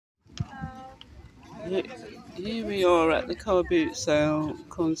Here we are at the car boot sale,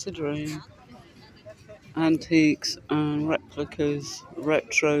 considering antiques and replicas,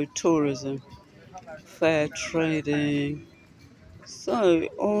 retro tourism, fair trading. So,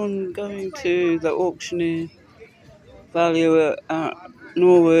 on going to the auctioneer valuer at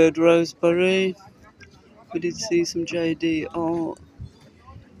Norwood, Rosebery, we did see some JD art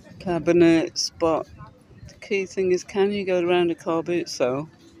cabinets, but the key thing is, can you go around a car boot sale,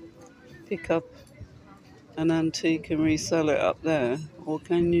 pick up an antique and resell it up there, or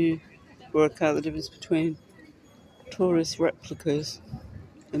can you work out the difference between tourist replicas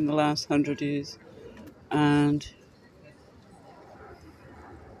in the last 100 years and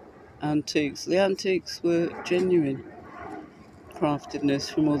antiques? The antiques were genuine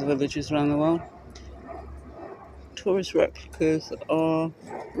craftedness from all the villages around the world. Tourist replicas are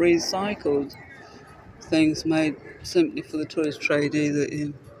recycled things made simply for the tourist trade, either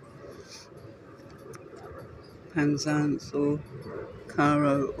in Penzance or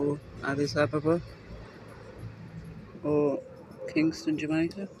Cairo or Addis Ababa or Kingston,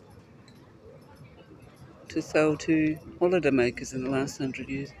 Jamaica, to sell to holidaymakers in the last 100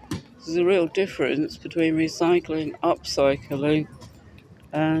 years. There's a real difference between recycling, upcycling,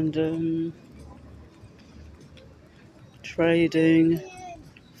 and trading,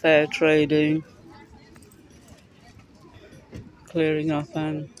 fair trading, clearing up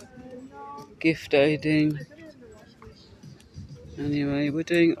and gift aiding. Anyway, we're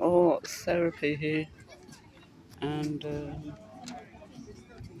doing art therapy here, and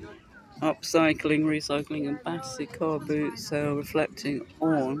upcycling, recycling, and Battersea car boot sale, reflecting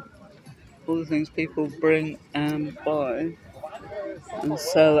on all the things people bring and buy and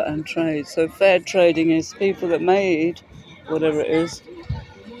sell and trade. So fair trading is people that made whatever it is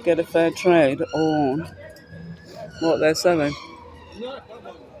get a fair trade on what they're selling.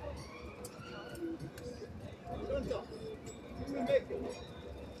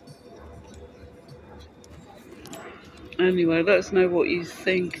 Anyway, let us know what you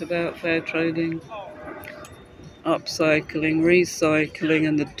think about fair trading, upcycling, recycling,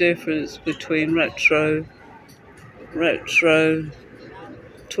 and the difference between retro,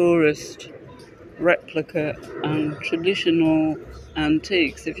 tourist, replica, and traditional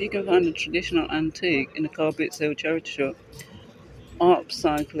antiques. If you can find a traditional antique in a car boot sale charity shop,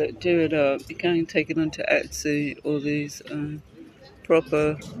 upcycle it, do it up. You can take it onto Etsy or these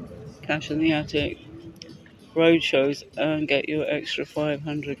proper cash in the attic roadshows and get your extra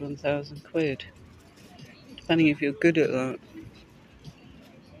 500, 1,000 quid, depending if you're good at that.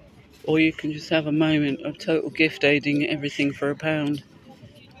 Or you can just have a moment of total gift aiding everything for £1.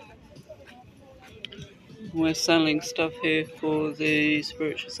 We're selling stuff here for the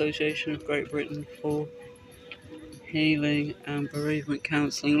Spiritual Association of Great Britain for healing and bereavement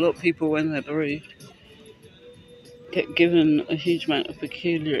counselling. A lot of people, when they're bereaved, get given a huge amount of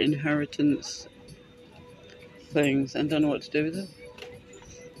peculiar inheritance things and don't know what to do with them.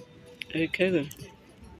 Okay then.